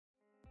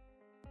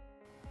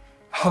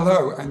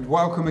Hello and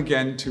welcome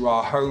again to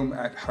our Home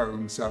at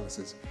Home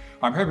services.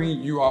 I'm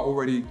hoping you are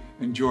already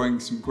enjoying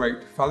some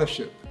great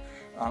fellowship.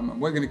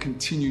 We're going to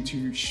continue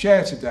to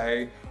share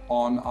today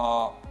on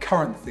our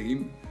current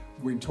theme.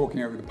 We've been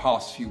talking over the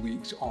past few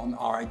weeks on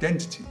our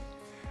identity.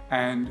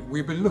 And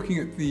we've been looking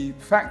at the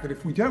fact that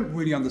if we don't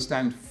really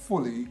understand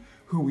fully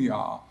who we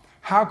are,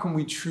 how can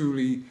we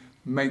truly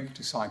make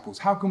disciples?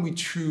 How can we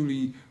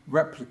truly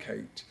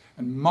replicate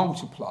and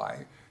multiply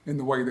in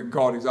the way that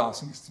God is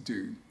asking us to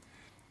do?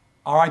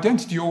 Our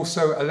identity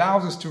also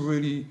allows us to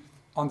really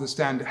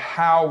understand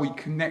how we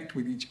connect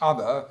with each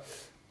other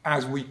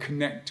as we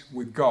connect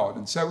with God.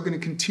 And so we're going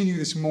to continue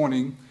this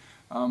morning.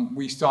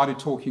 We started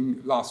talking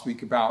last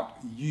week about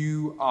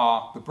you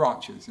are the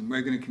branches, and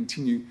we're going to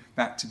continue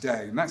that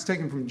today. And that's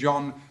taken from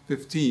John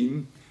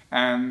 15,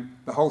 and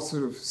the whole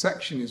sort of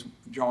section is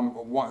John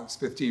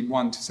 15,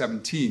 1 to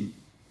 17.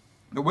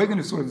 But we're going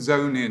to sort of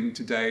zone in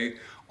today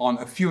on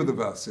a few of the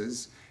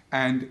verses,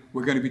 and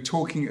we're going to be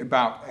talking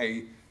about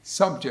a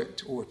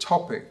subject or a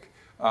topic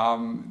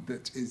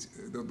that is,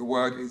 the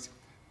word is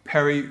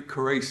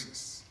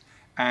perichoresis,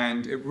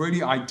 and it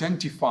really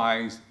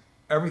identifies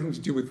everything to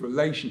do with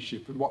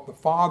relationship and what the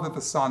Father,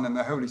 the Son, and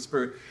the Holy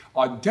Spirit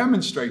are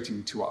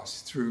demonstrating to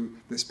us through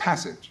this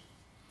passage.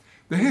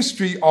 The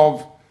history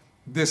of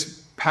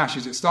this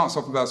passage, it starts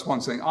off in verse 1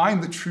 saying, I am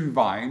the true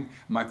vine,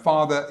 and my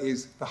Father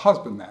is the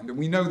husbandman. And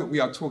we know that we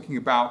are talking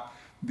about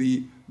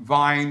the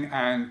vine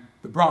and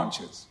the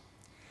branches.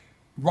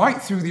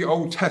 Right through the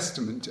Old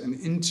Testament and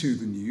into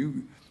the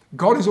New,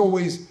 God is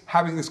always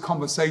having this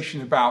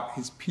conversation about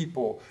his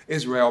people,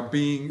 Israel,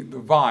 being the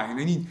vine.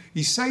 And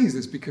he says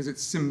this because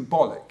it's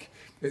symbolic.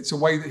 It's a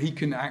way that he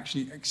can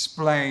actually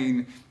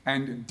explain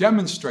and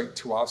demonstrate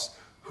to us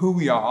who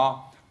we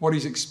are, what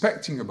he's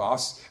expecting of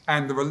us,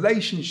 and the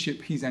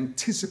relationship he's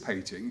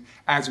anticipating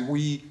as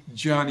we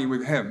journey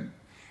with him.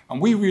 And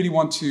we really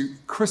want to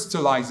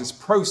crystallize this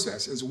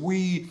process as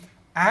we,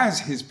 as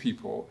his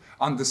people,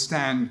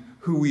 understand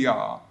who we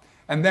are.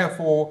 And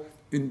therefore,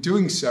 in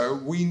doing so,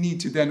 we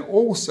need to then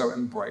also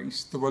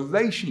embrace the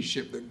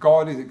relationship that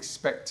God is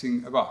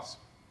expecting of us.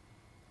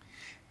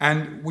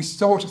 And we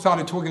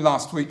started talking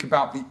last week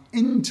about the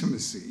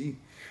intimacy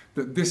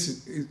that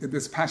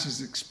this passage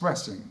is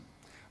expressing.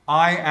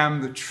 I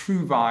am the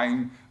true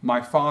vine,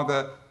 my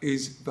Father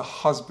is the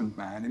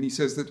husbandman. And he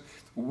says that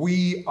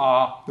we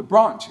are the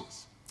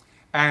branches.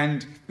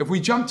 And if we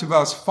jump to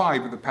verse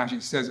 5 of the passage,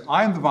 it says,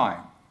 I am the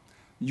vine,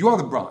 you are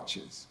the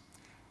branches.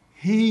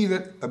 He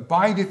that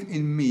abideth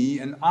in me,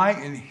 and I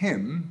in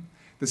him,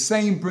 the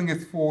same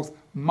bringeth forth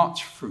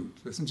much fruit.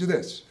 Listen to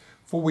this.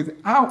 For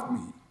without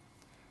me,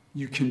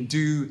 you can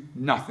do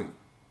nothing.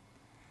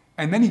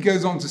 And then he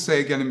goes on to say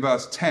again in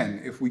verse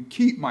 10, if we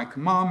keep my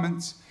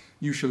commandments,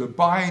 you shall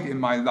abide in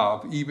my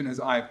love, even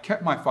as I have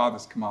kept my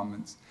Father's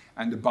commandments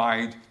and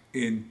abide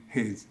in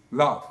his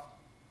love.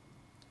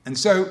 And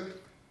so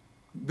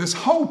this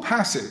whole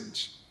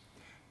passage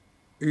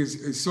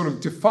is sort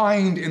of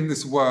defined in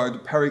this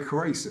word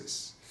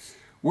perichoresis,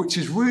 which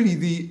is really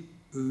the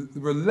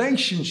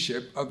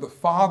relationship of the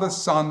Father,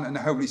 Son, and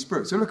the Holy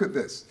Spirit. So look at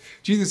this.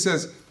 Jesus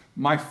says,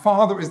 my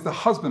Father is the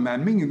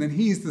husbandman, meaning that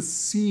he is the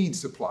seed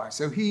supplier.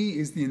 So he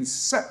is the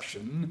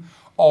inception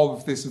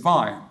of this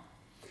vine.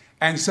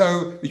 And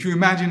so if you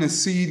imagine a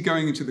seed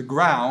going into the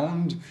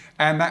ground,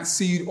 and that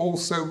seed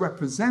also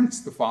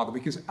represents the Father,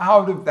 because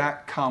out of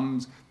that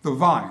comes the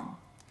vine.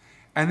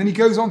 And then he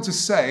goes on to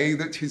say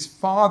that his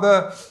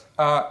Father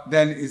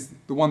then is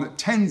the one that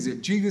tends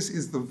it. Jesus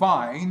is the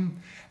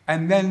vine,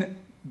 and then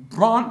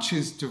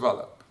branches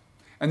develop.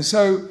 And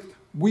so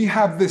we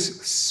have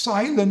this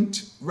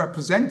silent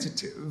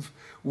representative,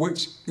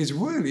 which is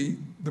really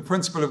the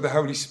principle of the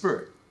Holy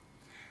Spirit.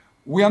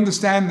 We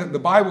understand that the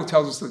Bible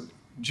tells us that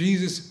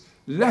Jesus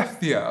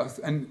left the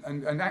earth and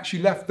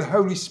actually left the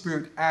Holy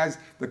Spirit as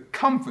the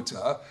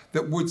comforter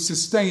that would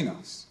sustain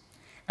us.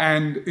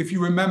 And if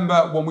you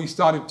remember when we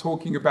started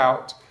talking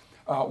about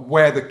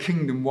where the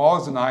kingdom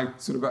was, and I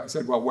sort of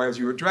said, well, where's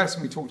your address?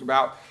 And we talked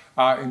about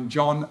in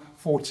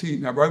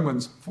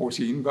Romans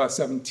 14, verse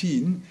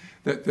 17,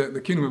 that the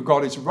kingdom of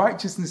God is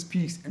righteousness,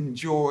 peace, and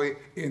joy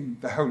in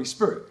the Holy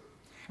Spirit.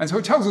 And so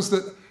it tells us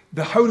that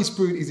the Holy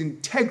Spirit is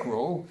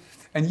integral,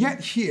 and yet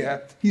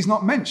here he's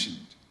not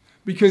mentioned,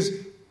 because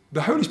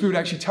the Holy Spirit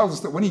actually tells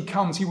us that when he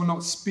comes, he will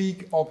not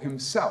speak of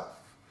himself,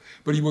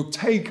 but he will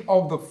take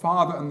of the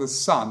Father and the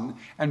Son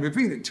and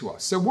reveal it to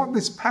us. So what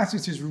this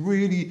passage is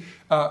really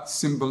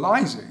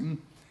symbolizing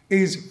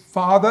is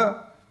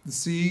Father, the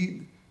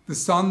seed, the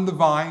Son, the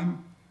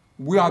vine.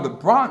 We are the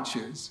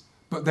branches,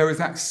 but there is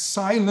that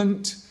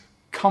silent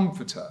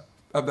comforter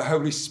of the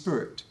Holy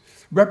Spirit,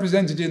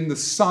 represented in the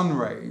sun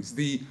rays,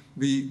 the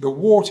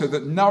water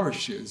that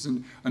nourishes,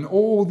 and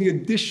all the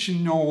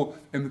additional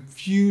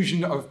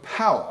infusion of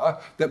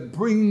power that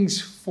brings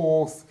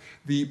forth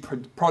the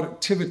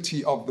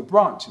productivity of the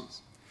branches.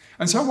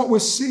 And so what we're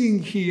seeing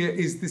here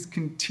is this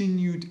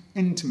continued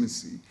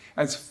intimacy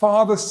as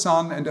Father,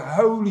 Son, and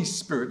Holy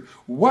Spirit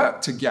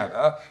work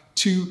together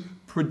to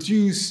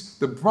produce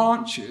the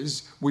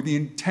branches with the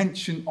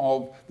intention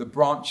of the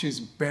branches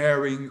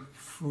bearing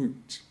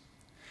fruit.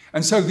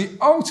 And so the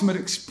ultimate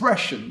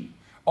expression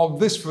of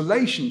this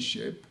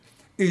relationship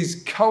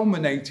is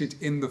culminated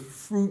in the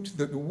fruit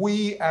that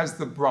we as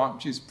the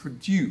branches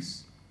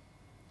produce.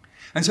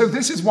 And so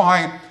this is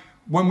why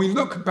when we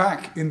look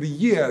back in the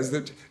years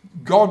that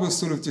God was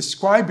sort of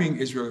describing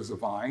Israel as a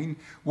vine,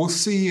 we'll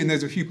see, and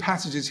there's a few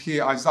passages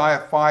here,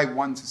 Isaiah 5,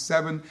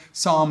 1-7,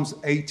 Psalms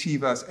 80,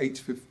 verse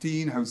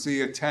 8-15,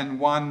 Hosea 10,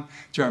 1,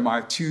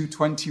 Jeremiah 2,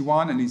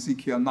 21, and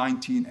Ezekiel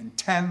 19 and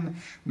 10,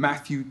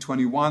 Matthew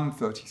 21,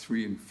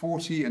 33 and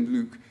 40, and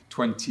Luke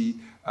 20,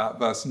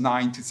 verse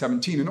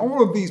 9-17. And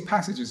all of these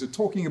passages are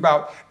talking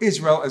about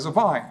Israel as a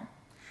vine.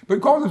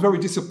 But God was very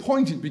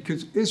disappointed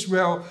because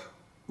Israel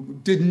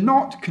did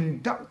not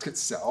conduct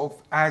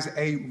itself as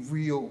a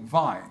real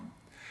vine.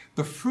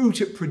 The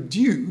fruit it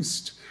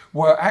produced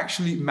were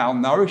actually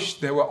malnourished.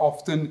 They were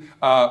often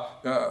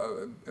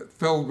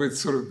filled with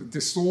sort of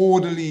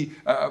disorderly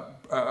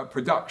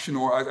production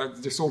or a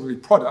disorderly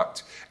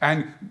product,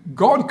 and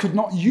God could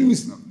not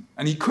use them,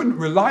 and he couldn't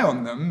rely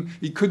on them.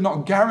 He could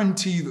not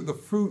guarantee that the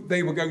fruit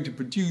they were going to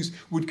produce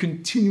would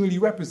continually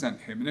represent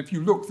him. And if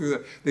you look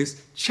through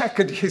this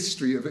checkered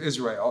history of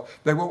Israel,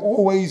 they were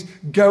always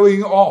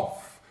going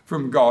off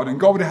from God, and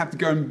God would have to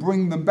go and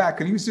bring them back.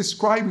 And he was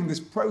describing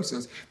this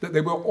process, that they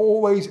were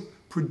always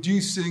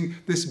producing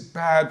this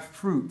bad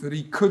fruit, that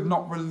he could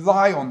not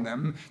rely on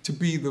them to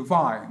be the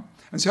vine.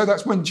 And so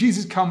that's when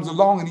Jesus comes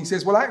along and he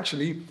says, well,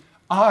 actually,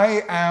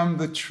 I am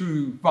the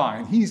true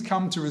vine. He's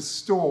come to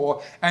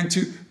restore and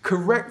to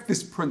correct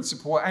this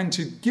principle and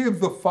to give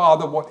the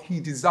Father what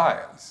he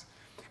desires.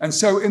 And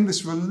so in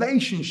this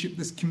relationship,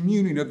 this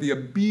communion of the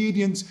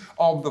obedience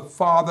of the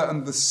Father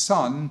and the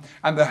Son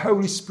and the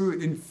Holy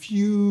Spirit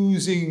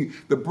infusing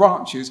the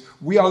branches,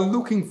 we are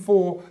looking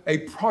for a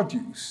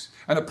produce,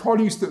 and a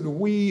produce that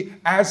we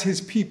as his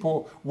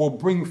people will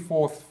bring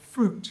forth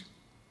fruit.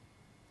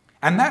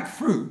 And that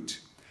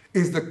fruit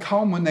is the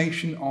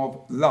culmination of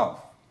love.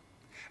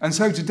 And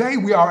so today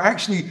we are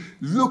actually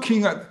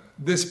looking at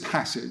this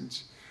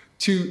passage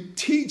to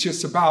teach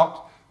us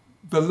about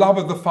the love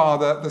of the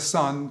Father, the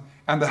Son,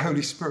 and the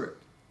Holy Spirit.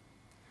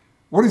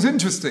 What is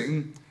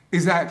interesting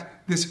is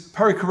that this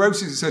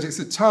perikoresis, said it's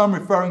a term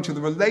referring to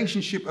the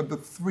relationship of the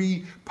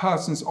three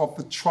persons of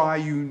the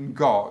triune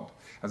God.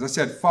 As I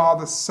said,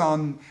 Father,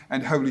 Son,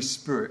 and Holy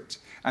Spirit,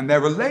 and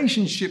their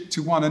relationship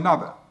to one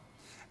another.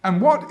 And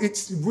what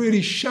it's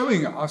really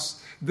showing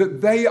us,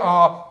 that they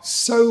are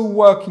so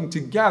working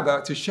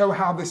together to show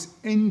how this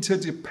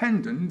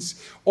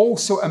interdependence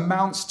also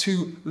amounts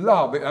to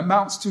love. It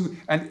amounts to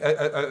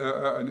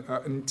an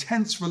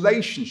intense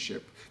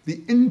relationship,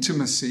 the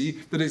intimacy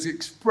that is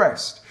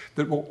expressed,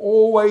 that will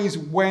always,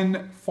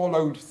 when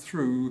followed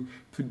through,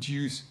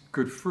 produce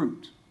good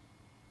fruit.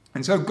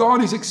 And so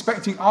God is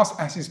expecting us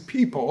as his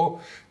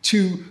people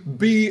to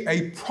be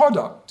a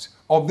product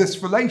of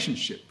this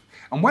relationship.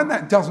 And when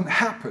that doesn't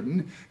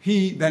happen,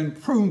 he then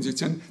prunes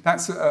it. And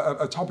that's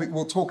a topic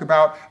we'll talk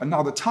about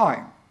another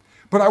time.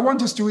 But I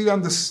want us to really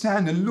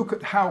understand and look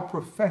at how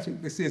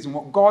prophetic this is and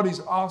what God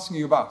is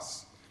asking of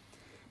us.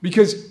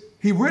 Because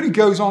he really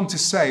goes on to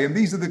say, and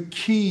these are the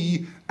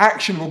key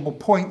actionable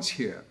points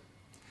here,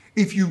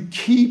 if you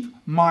keep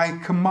my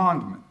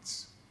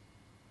commandments.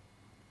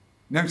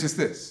 Notice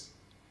this.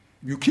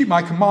 If you keep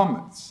my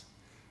commandments.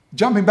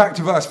 Jumping back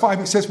to verse 5,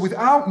 it says,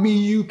 without me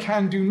you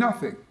can do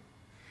nothing.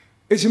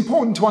 It's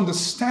important to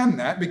understand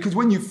that, because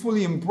when you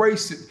fully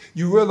embrace it,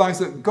 you realize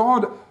that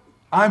God,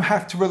 I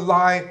have to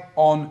rely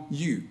on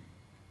you.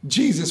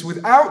 Jesus,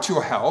 without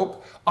your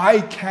help,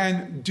 I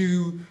can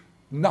do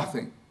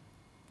nothing.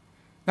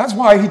 That's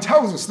why he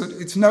tells us that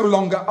it's no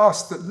longer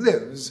us that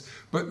lives,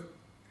 but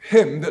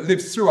him that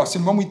lives through us.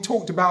 And when we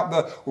talked about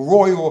the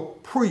royal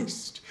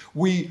priest,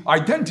 we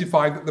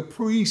identified that the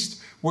priest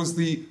was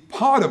the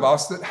part of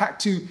us that had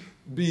to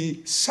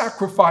be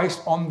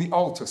sacrificed on the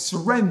altar,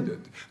 surrendered,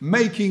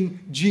 making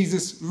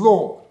Jesus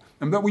Lord,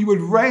 and that we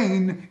would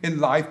reign in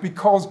life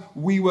because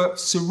we were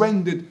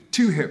surrendered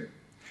to him.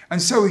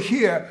 And so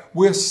here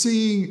we're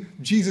seeing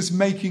Jesus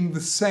making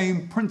the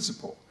same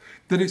principle,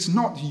 that it's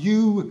not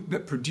you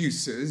that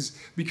produces,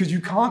 because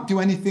you can't do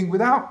anything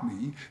without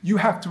me. You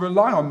have to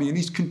rely on me. And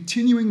he's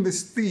continuing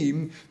this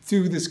theme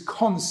through this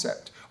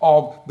concept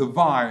of the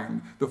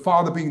vine, the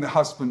Father being the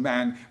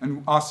husbandman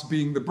and us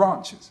being the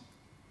branches.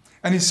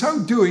 And in so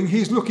doing,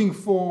 he's looking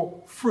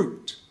for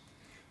fruit.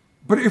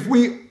 But if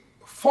we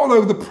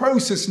follow the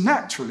process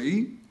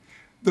naturally,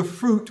 the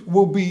fruit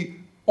will be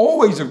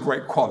always of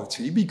great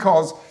quality,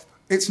 because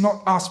it's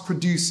not us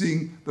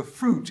producing the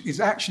fruit.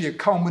 It's actually a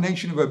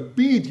culmination of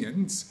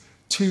obedience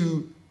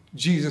to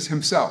Jesus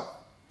himself.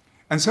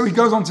 And so he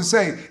goes on to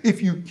say,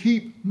 if you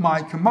keep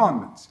my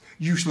commandments,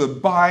 you shall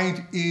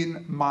abide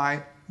in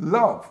my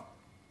love.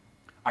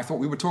 I thought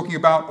we were talking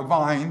about a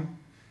vine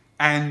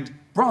and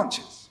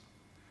branches.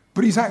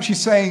 But he's actually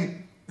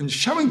saying and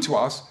showing to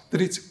us that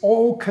it's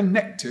all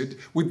connected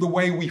with the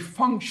way we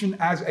function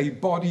as a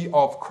body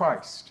of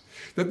Christ.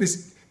 That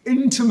this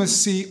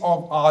intimacy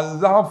of our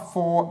love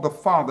for the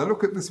Father.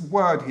 Look at this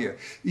word here.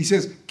 He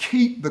says,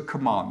 keep the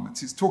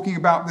commandments. It's talking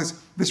about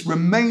this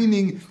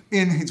remaining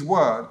in his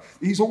word.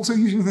 He's also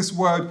using this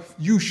word,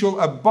 you shall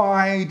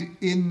abide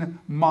in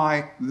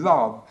my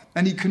love.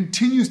 And he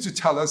continues to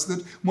tell us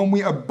that when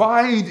we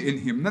abide in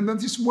him, then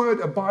this word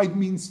abide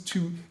means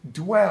to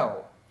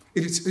dwell.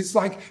 It's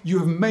like you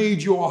have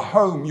made your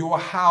home, your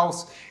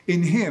house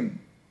in him.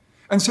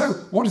 And so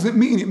what does it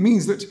mean? It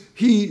means that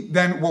he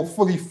then will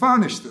fully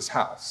furnish this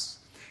house.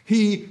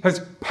 He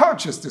has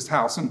purchased this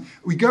house, and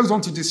he goes on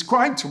to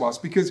describe to us,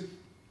 because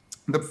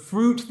the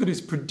fruit that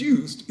is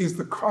produced is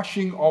the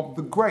crushing of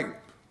the grape,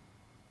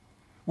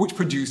 which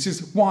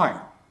produces wine.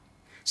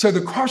 So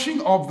the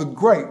crushing of the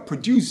grape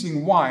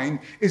producing wine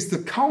is the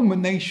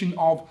culmination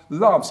of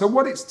love. So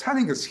what it's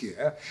telling us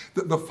here,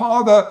 that the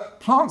Father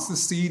plants the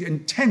seed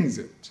and tends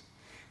it.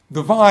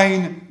 The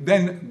vine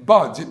then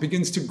buds, it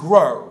begins to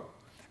grow.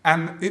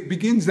 And it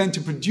begins then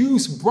to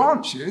produce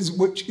branches,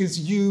 which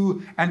is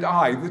you and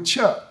I, the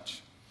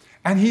church.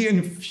 And he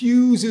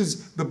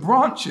infuses the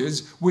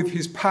branches with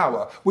his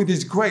power, with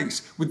his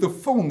grace, with the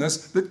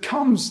fullness that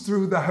comes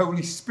through the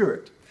Holy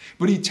Spirit.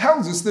 But he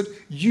tells us that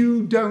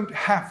you don't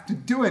have to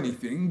do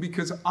anything,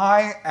 because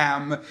I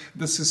am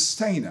the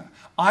sustainer.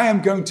 I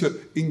am going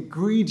to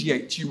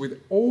ingrediate you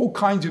with all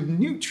kinds of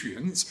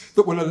nutrients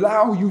that will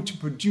allow you to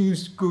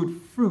produce good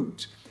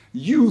fruit.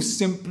 You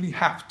simply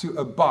have to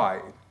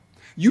abide.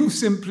 You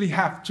simply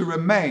have to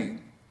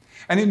remain.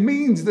 And it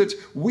means that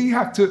we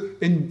have to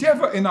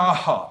endeavor in our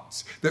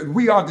hearts, that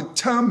we are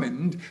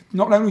determined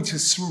not only to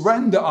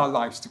surrender our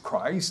lives to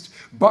Christ,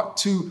 but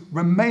to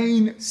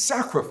remain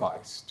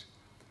sacrificed.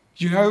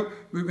 You know,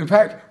 in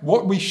fact,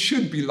 what we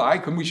should be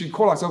like, and we should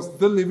call ourselves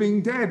the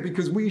living dead,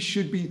 because we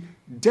should be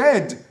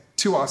dead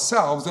to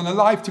ourselves and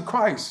alive to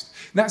Christ.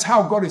 And that's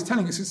how God is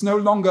telling us. It's no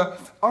longer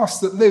us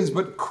that lives,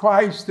 but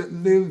Christ that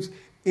lives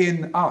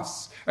in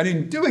us. And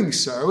in doing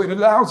so, it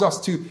allows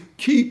us to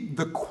keep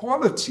the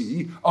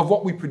quality of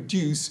what we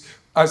produce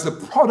as the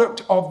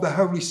product of the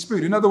Holy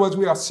Spirit. In other words,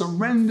 we are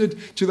surrendered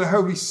to the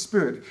Holy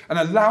Spirit and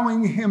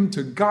allowing him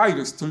to guide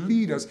us, to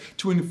lead us,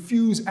 to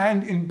infuse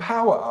and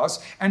empower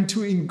us, and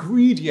to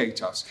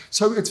ingrediate us.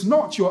 So it's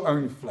not your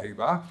own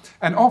flavor.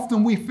 And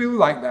often we feel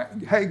like that.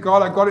 Hey,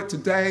 God, I got it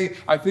today.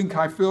 I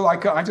feel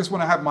like I just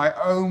want to have my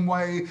own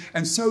way.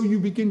 And so you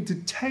begin to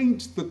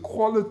taint the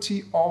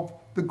quality of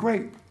the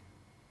grape.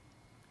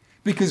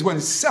 Because when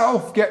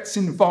self gets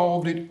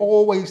involved, it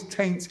always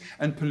taints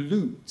and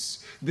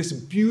pollutes this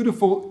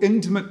beautiful,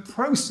 intimate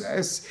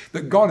process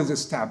that God has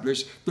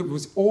established, that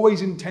was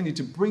always intended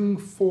to bring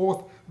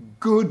forth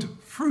good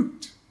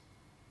fruit.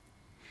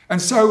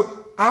 And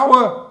so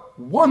our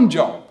one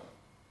job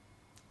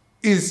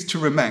is to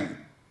remain,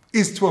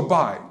 is to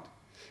abide,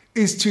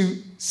 is to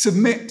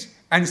submit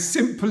and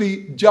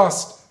simply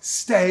just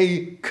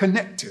stay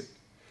connected.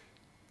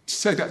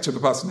 Say that to the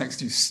person next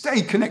to you.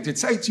 Stay connected.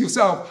 Say to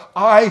yourself,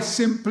 I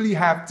simply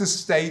have to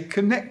stay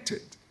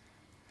connected.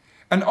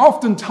 And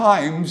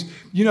oftentimes,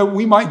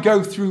 we might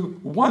go through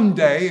one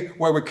day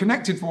where we're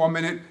connected for 1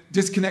 minute,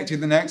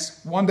 disconnected the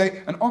next, one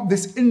day. And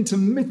this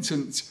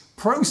intermittent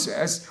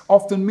process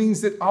often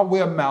means that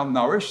we're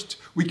malnourished.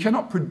 We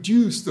cannot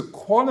produce the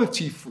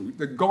quality fruit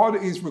that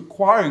God is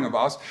requiring of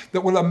us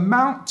that will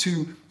amount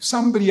to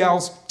somebody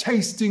else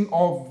tasting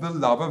of the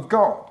love of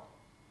God.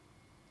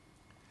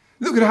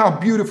 Look at how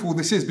beautiful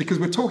this is, because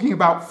we're talking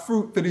about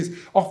fruit that is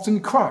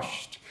often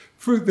crushed,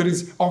 fruit that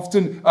is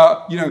often,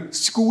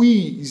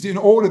 squeezed in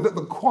order that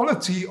the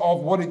quality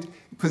of what it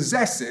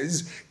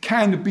possesses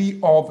can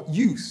be of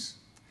use.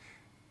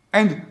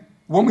 And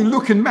when we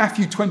look in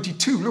Matthew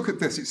 22, look at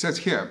this, it says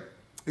here,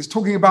 it's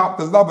talking about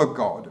the love of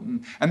God.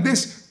 And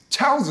this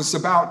tells us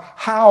about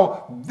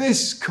how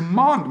this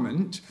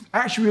commandment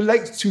actually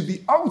relates to the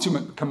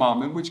ultimate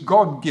commandment which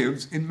God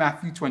gives in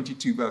Matthew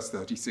 22, verse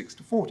 36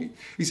 to 40.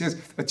 He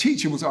says, a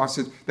teacher was asked,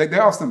 they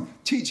asked them,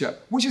 teacher,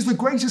 which is the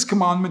greatest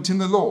commandment in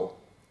the law?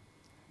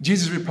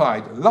 Jesus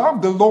replied,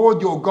 love the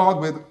Lord your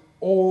God with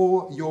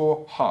all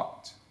your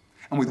heart,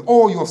 and with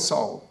all your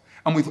soul,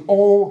 and with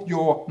all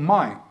your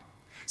mind.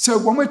 So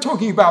when we're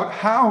talking about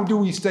how do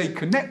we stay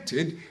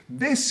connected,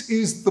 this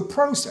is the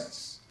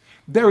process.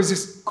 There is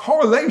this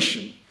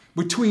correlation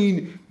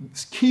between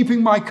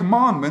keeping my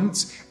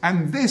commandments,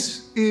 and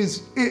this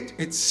is it.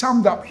 It's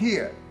summed up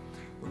here.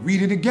 We'll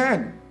read it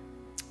again.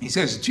 He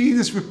says,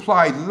 Jesus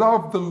replied,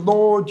 love the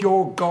Lord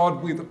your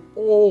God with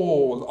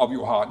all of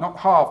your heart, not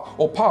half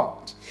or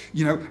part,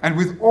 and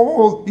with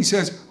all, he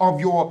says, of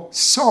your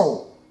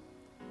soul.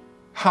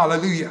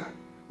 Hallelujah.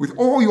 With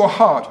all your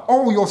heart,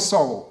 all your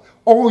soul,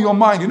 all your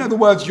mind. In other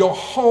words, your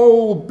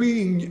whole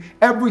being,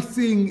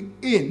 everything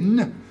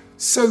in,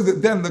 so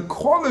that then the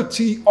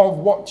quality of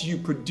what you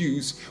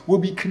produce will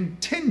be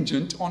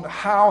contingent on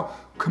how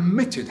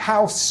committed,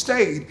 how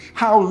stayed,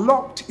 how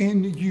locked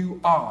in you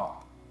are.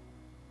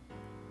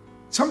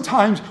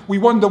 Sometimes we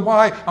wonder,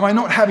 why am I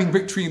not having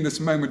victory in this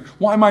moment?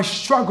 Why am I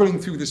struggling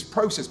through this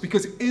process?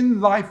 Because in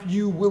life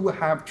you will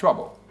have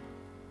trouble.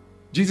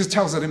 Jesus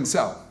tells it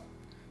himself,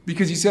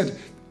 because he said,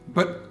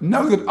 but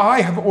know that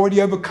I have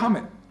already overcome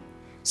it.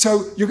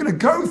 So you're going to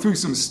go through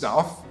some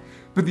stuff,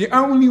 but the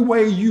only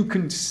way you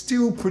can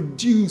still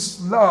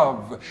produce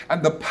love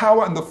and the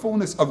power and the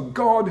fullness of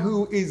God,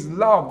 who is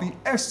love, the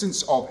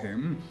essence of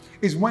him,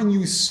 is when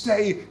you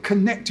stay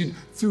connected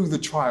through the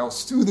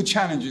trials, through the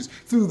challenges,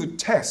 through the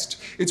test.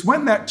 It's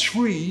when that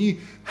tree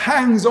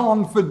hangs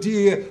on for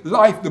dear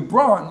life, the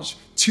branch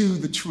to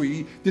the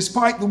tree,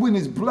 despite the wind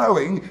is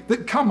blowing,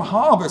 that come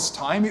harvest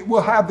time, it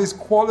will have this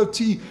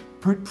quality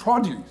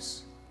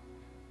produce.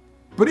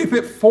 But if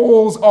it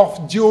falls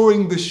off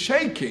during the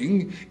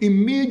shaking,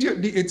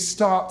 immediately it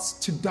starts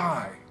to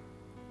die.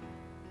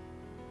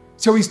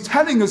 So he's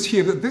telling us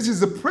here that this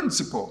is a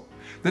principle,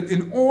 that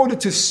in order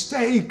to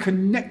stay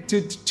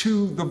connected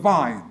to the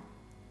vine,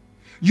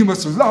 you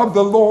must love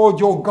the Lord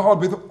your God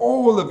with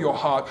all of your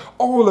heart,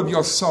 all of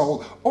your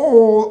soul,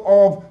 all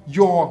of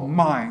your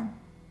mind.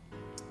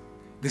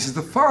 This is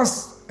the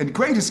first and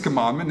greatest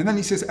commandment. And then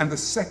he says, and the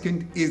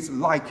second is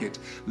like it.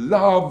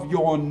 Love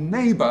your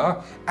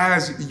neighbor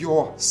as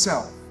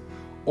yourself.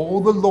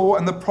 All the law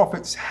and the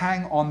prophets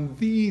hang on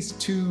these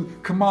two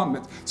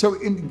commandments.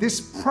 So in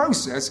this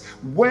process,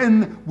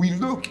 when we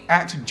look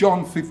at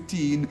John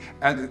 15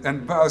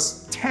 and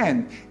verse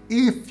 10,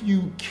 if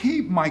you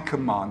keep my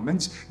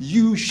commandments,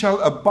 you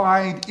shall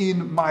abide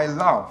in my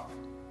love,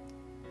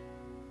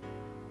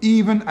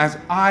 even as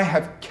I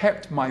have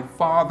kept my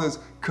Father's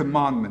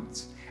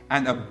commandments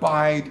and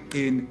abide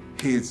in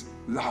his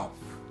love.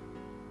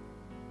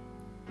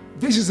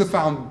 This is the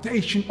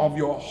foundation of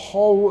your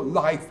whole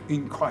life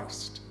in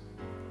Christ.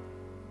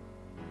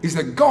 Is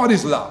that God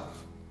is love.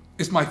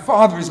 Is my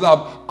Father is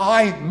love.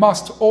 I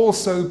must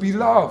also be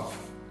love.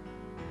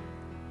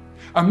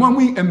 And when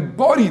we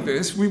embody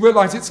this, we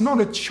realize it's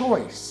not a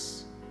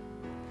choice.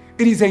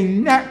 It is a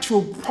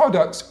natural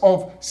product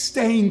of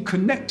staying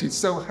connected.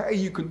 So, hey,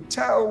 you can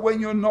tell when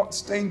you're not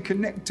staying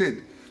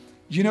connected.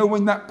 You know,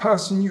 when that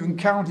person you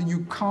encounter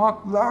you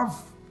can't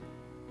love,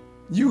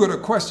 you got to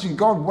question,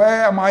 God,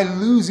 where am I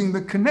losing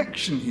the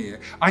connection here?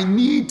 I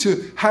need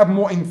to have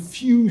more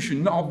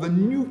infusion of the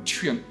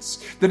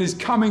nutrients that is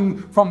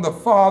coming from the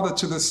Father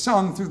to the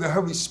Son through the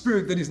Holy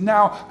Spirit that is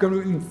now going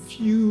to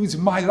infuse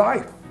my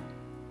life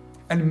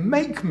and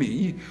make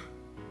me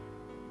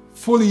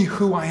fully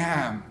who I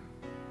am.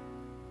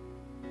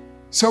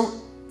 So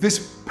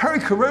this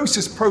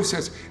perichoresis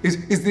process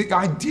is the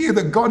idea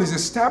that God is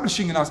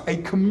establishing in us a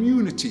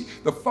community.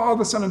 The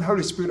Father, Son, and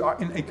Holy Spirit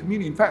are in a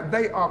community. In fact,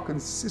 they are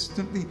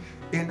consistently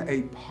in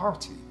a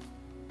party.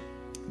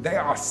 They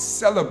are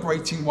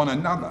celebrating one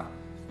another.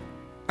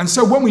 And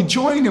so when we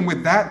join in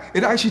with that,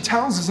 it actually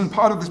tells us, and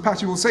part of this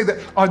passage will say that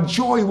our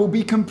joy will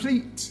be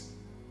complete.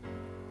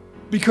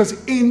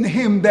 Because in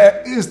him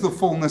there is the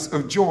fullness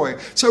of joy.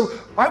 So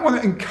I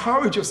want to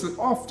encourage us that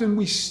often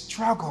we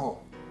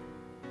struggle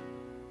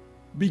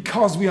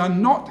because we are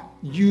not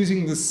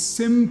using the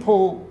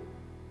simple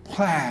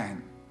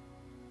plan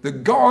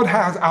that God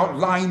has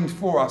outlined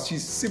for us.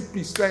 He's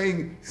simply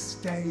saying,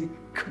 stay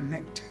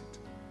connected.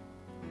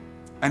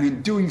 And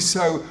in doing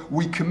so,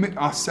 we commit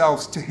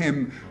ourselves to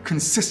him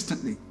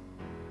consistently.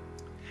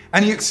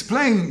 And he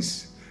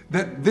explains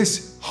that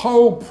this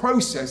whole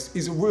process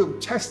is a real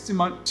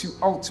testament to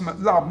ultimate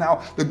love.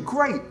 Now, the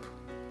grape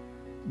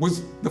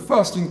was the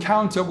first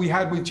encounter we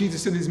had with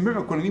Jesus in his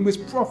miracle, and he was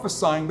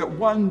prophesying that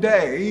one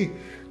day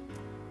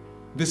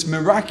this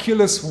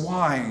miraculous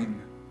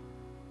wine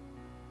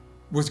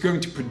was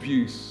going to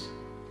produce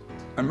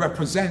and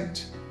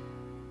represent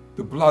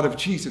the blood of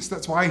Jesus.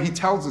 That's why he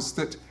tells us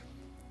that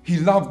he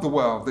loved the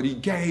world, that he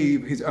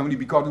gave his only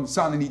begotten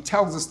Son, and he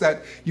tells us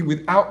that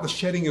without the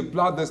shedding of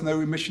blood there's no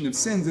remission of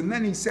sins. And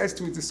then he says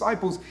to his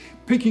disciples,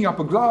 picking up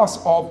a glass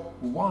of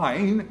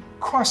wine,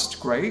 crushed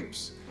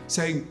grapes,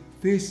 saying,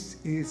 "This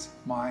is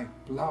my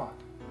blood."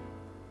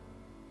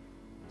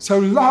 So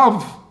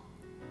love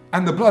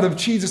and the blood of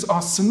Jesus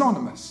are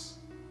synonymous,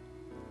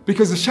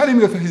 because the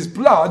shedding of his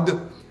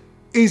blood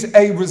is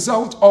a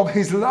result of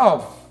his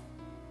love.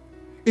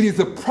 It is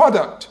the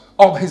product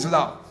of his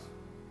love.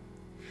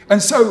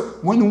 And so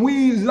when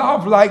we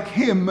love like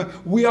him,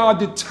 we are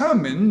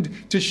determined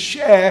to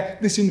share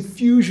this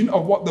infusion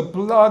of what the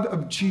blood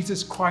of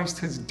Jesus Christ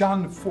has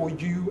done for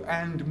you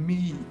and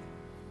me.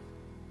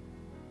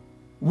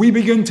 We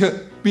begin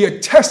to be a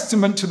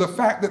testament to the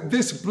fact that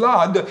this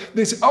blood,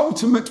 this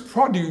ultimate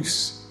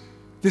produce,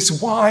 this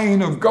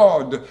wine of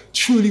God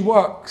truly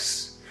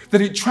works,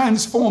 that it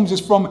transforms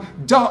us from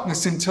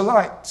darkness into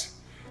light,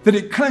 that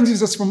it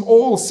cleanses us from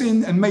all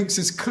sin and makes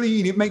us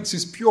clean, it makes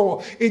us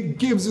pure. It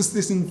gives us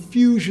this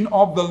infusion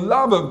of the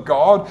love of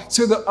God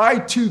so that I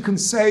too can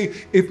say,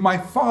 if my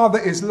Father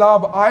is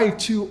love, I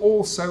too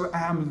also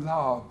am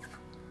love.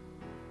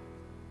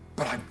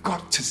 But I've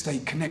got to stay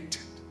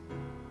connected.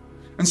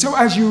 And so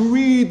as you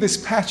read this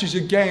passage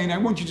again, I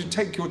want you to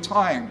take your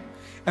time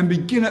and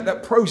begin at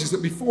that process,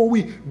 that before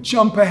we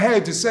jump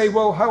ahead to say,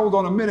 well, hold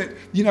on a minute,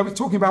 we're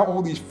talking about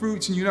all these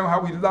fruits and you know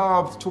how we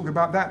love to talk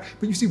about that.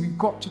 But you see, we've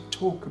got to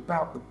talk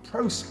about the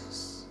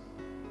process.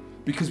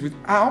 Because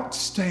without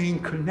staying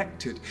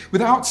connected,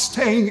 without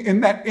staying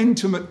in that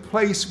intimate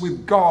place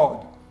with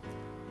God,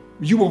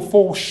 you will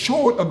fall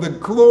short of the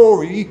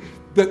glory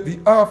that the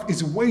earth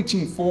is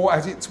waiting for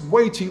as it's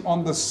waiting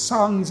on the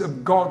sons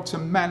of God to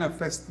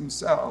manifest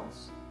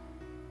themselves.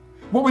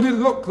 What would it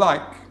look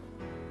like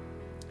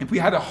if we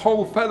had a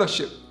whole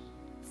fellowship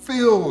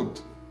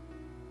filled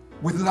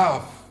with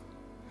love,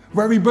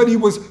 where everybody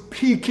was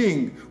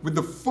peaking with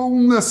the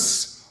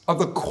fullness of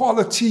the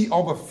quality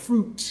of a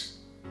fruit?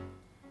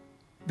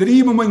 That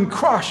even when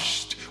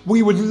crushed,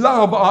 we would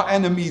love our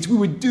enemies. We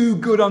would do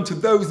good unto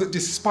those that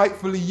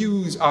despitefully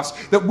use us.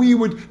 That we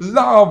would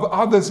love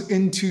others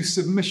into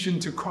submission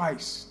to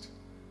Christ.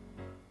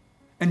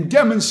 And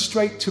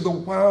demonstrate to the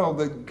world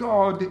that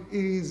God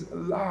is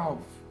love.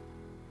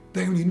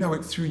 They only know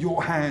it through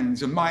your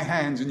hands and my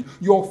hands and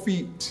your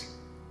feet.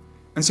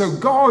 And so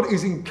God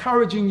is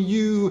encouraging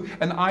you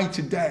and I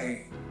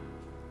today.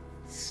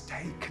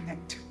 Stay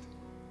connected.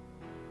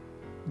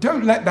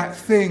 Don't let that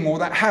thing or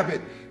that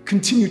habit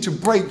continue to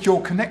break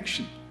your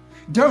connection.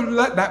 Don't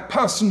let that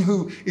person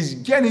who is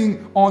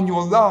getting on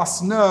your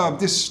last nerve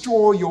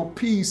destroy your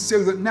peace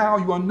so that now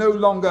you are no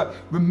longer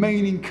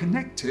remaining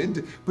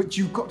connected, but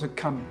you've got to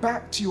come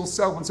back to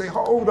yourself and say,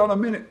 hold on a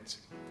minute.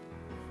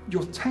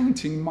 You're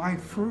tainting my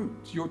fruit.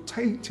 You're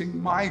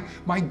tainting my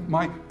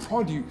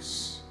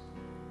produce.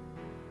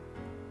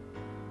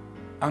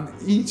 And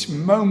each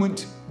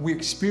moment we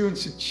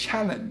experience a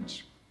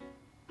challenge.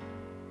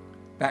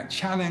 That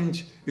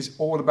challenge is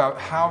all about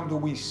how do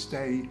we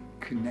stay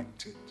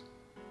connected?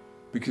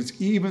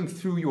 Because even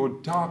through your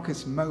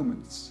darkest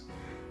moments,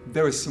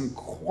 there is some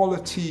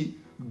quality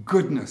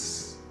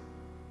goodness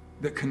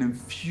that can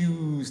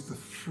infuse the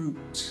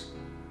fruit.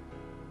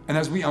 And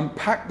as we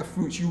unpack the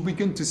fruits, you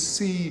begin to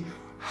see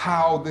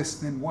how this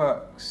then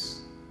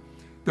works.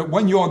 That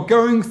when you're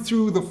going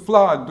through the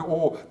flood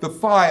or the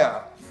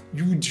fire,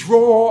 you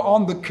draw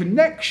on the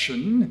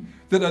connection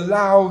that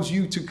allows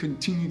you to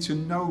continue to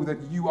know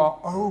that you are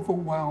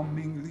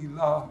overwhelmingly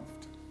loved.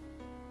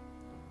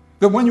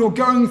 That when you're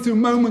going through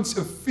moments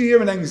of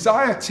fear and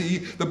anxiety,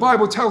 the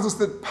Bible tells us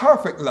that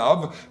perfect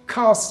love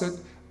casts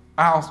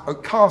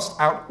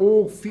out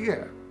all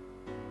fear.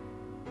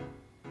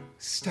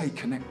 Stay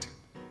connected.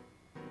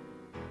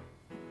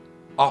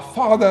 Our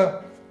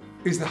Father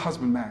is the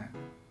husbandman.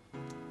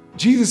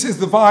 Jesus is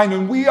the vine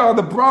and we are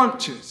the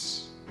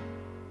branches.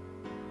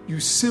 You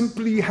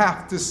simply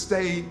have to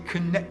stay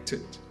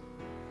connected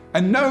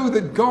and know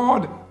that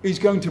God is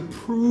going to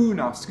prune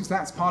us, because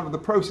that's part of the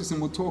process,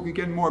 and we'll talk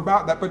again more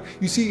about that. But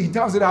you see, he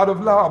does it out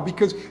of love,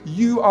 because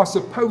you are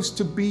supposed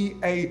to be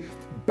a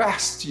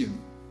bastion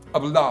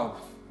of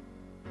love,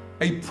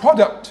 a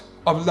product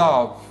of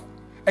love,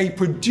 a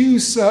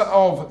producer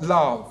of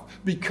love,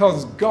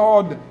 because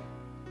God,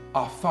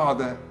 our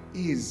Father,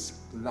 is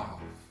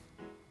love.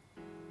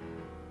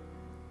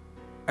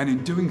 And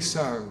in doing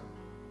so,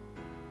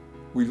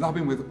 we love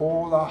him with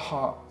all our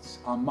hearts,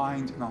 our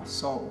mind, and our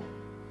soul.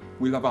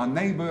 We love our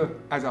neighbor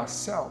as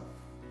ourselves.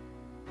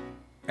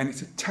 And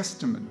it's a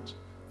testament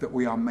that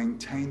we are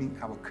maintaining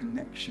our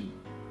connection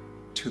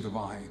to the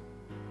vine.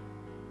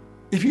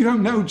 If you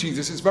don't know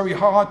Jesus, it's very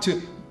hard to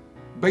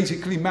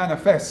basically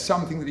manifest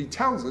something that he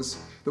tells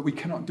us that we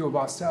cannot do of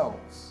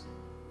ourselves.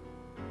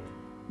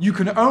 You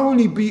can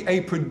only be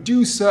a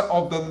producer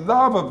of the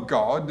love of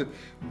God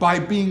by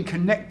being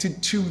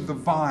connected to the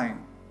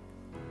vine.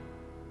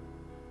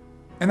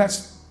 And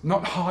that's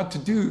not hard to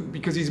do,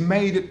 because he's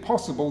made it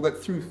possible that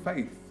through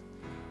faith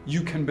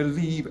you can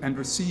believe and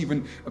receive.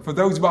 And for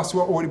those of us who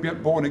are already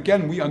born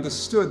again, we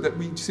understood that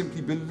we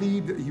simply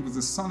believed that he was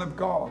the Son of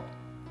God.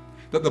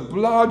 That the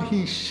blood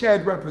he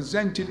shed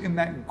represented in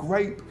that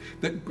grape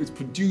that was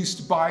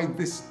produced by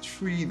this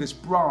tree, this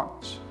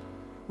branch,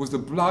 was the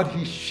blood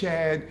he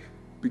shed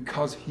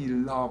because he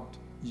loved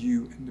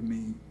you and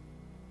me.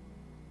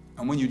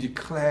 And when you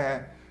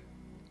declare,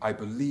 I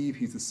believe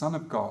he's the Son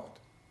of God,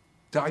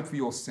 died for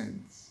your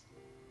sins,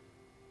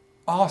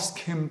 ask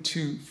him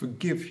to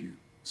forgive you.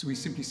 So we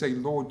simply say,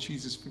 Lord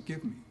Jesus,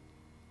 forgive me.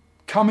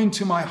 Come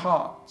into my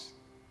heart.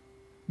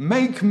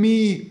 Make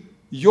me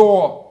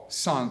your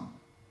son,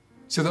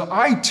 so that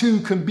I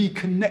too can be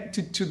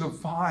connected to the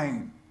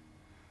vine,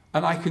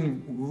 and I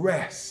can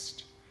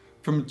rest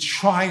from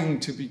trying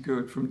to be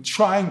good, from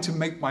trying to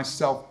make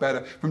myself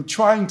better, from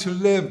trying to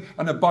live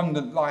an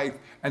abundant life,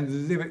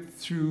 and live it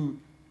through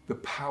the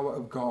power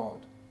of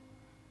God,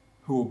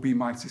 who will be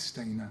my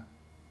sustainer,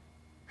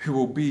 who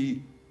will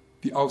be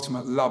the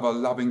ultimate lover,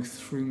 loving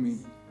through me.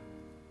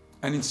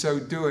 And in so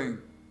doing,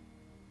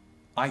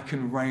 I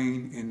can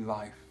reign in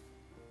life.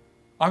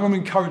 I want to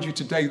encourage you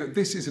today that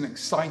this is an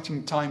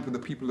exciting time for the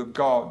people of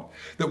God,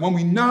 that when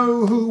we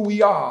know who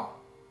we are,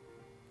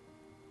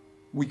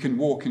 we can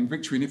walk in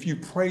victory. And if you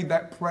prayed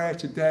that prayer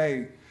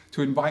today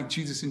to invite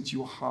Jesus into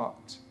your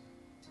heart,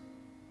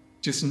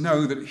 just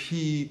know that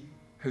he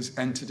has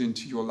entered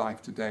into your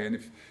life today. And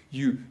if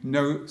you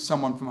know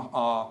someone from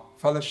our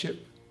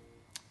fellowship,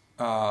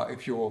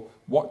 if you're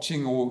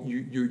watching or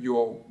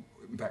you're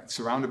in fact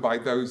surrounded by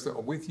those that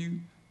are with you,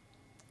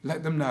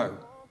 let them know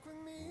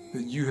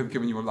that you have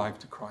given your life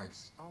to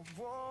Christ.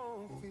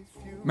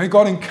 May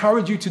God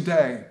encourage you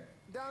today.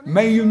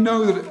 May you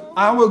know that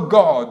our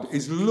God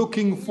is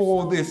looking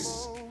for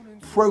this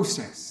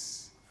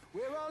process,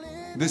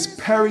 this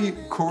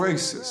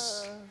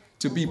perichoresis,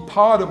 to be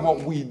part of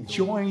what we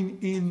join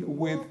in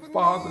with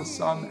Father,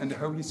 Son, and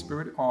Holy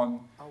Spirit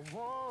on.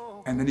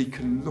 And then he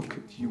can look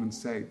at you and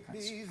say,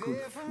 that's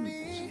good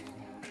fruit.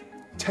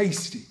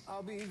 Tasty.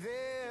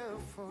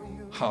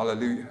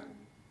 Hallelujah.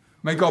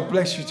 May God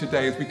bless you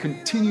today as we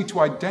continue to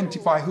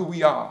identify who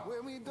we are.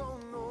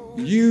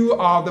 You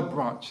are the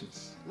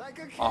branches.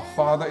 Our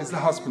Father is the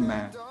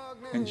husbandman,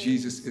 and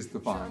Jesus is the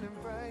vine.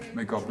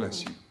 May God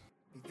bless you.